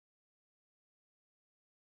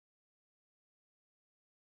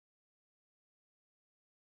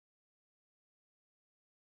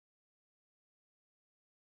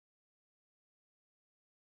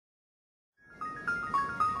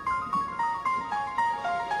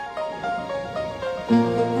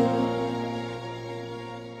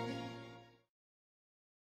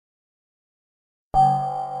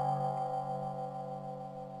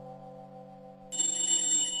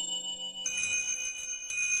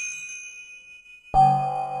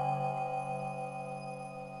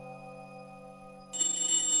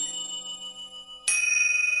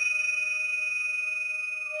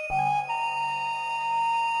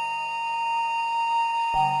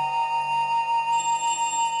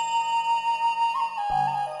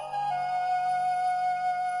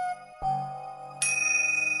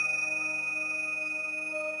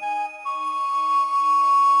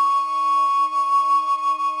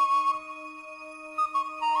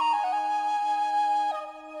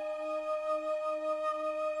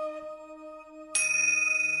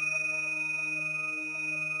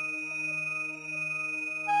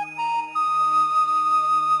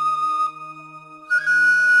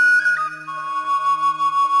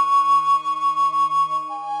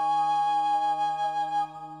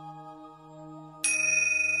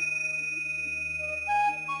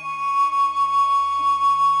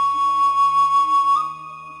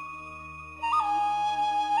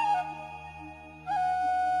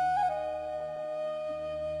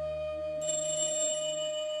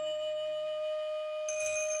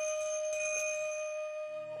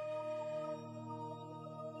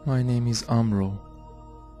My name is Amro.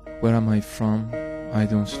 Where am I from? I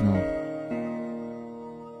don't know.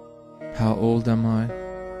 How old am I?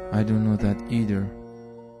 I don't know that either.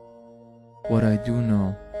 What I do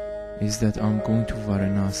know is that I'm going to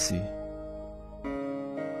Varanasi.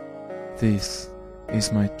 This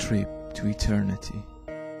is my trip to eternity.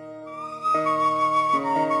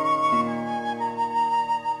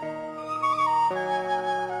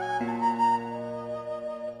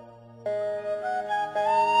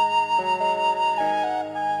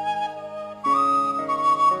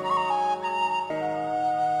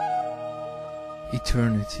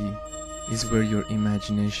 Eternity is where your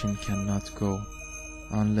imagination cannot go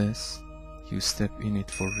unless you step in it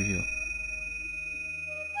for real.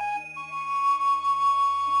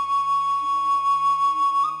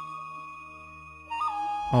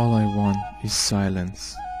 All I want is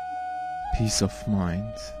silence, peace of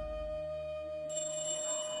mind.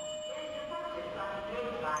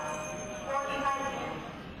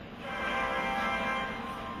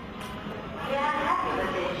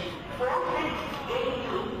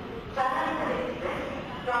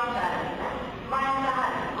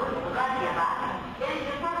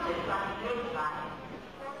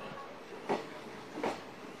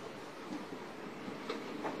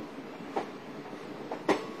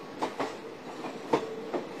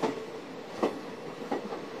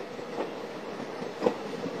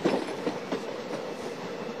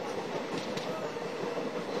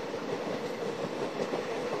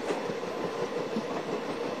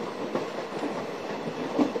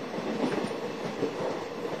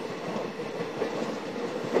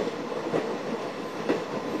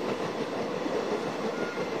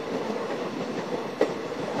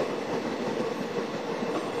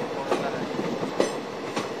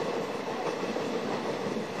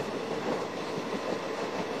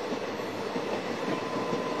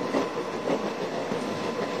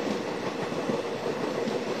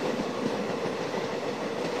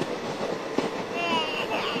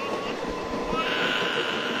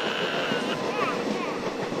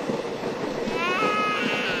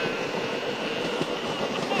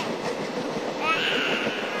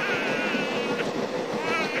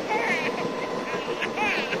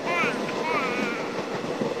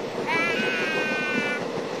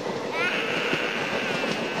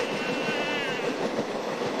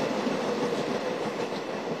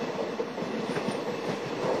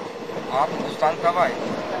 आप हिंदुस्तान कब आए?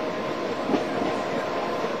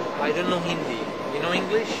 I don't know Hindi. You know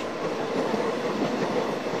English?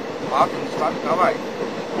 आप हिंदुस्तान कब आए?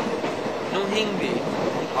 No Hindi.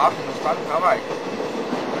 आप हिंदुस्तान कब आए?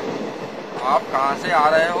 आप कहाँ से आ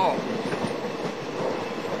रहे हो?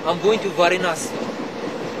 I'm going to Varanasi.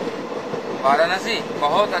 Varanasi?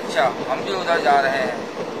 बहुत अच्छा, हम भी उधर जा रहे हैं।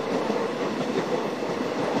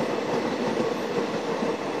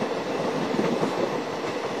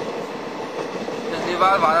 पिछली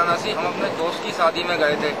बार वाराणसी हम अपने दोस्त की शादी में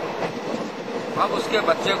गए थे, अब उसके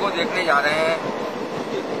बच्चे को देखने जा रहे हैं।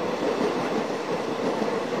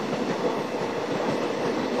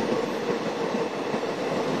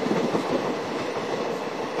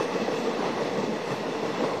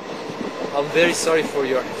 I'm very sorry for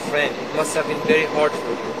your friend. It must have been very hard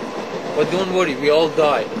for you. But don't worry, we all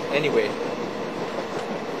die anyway.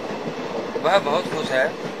 वह बहुत खुश है,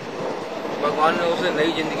 भगवान ने उसे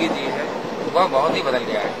नई जिंदगी दी है, वह बहुत ही बदल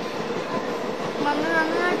गया है। मम्मी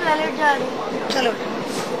मैं टॉयलेट जा रही हूँ। चलो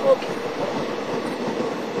okay.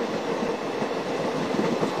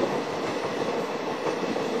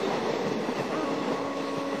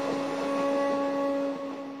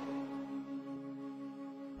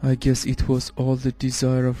 I guess it was all the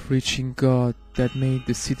desire of reaching God that made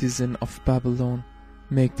the citizen of Babylon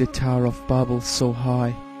make the Tower of Babel so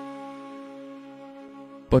high.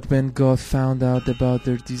 But when God found out about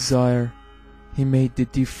their desire, He made the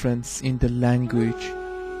difference in the language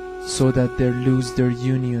so that they lose their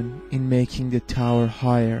union in making the tower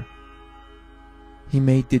higher. He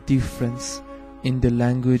made the difference in the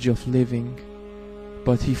language of living,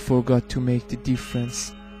 but He forgot to make the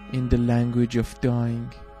difference in the language of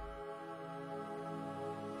dying.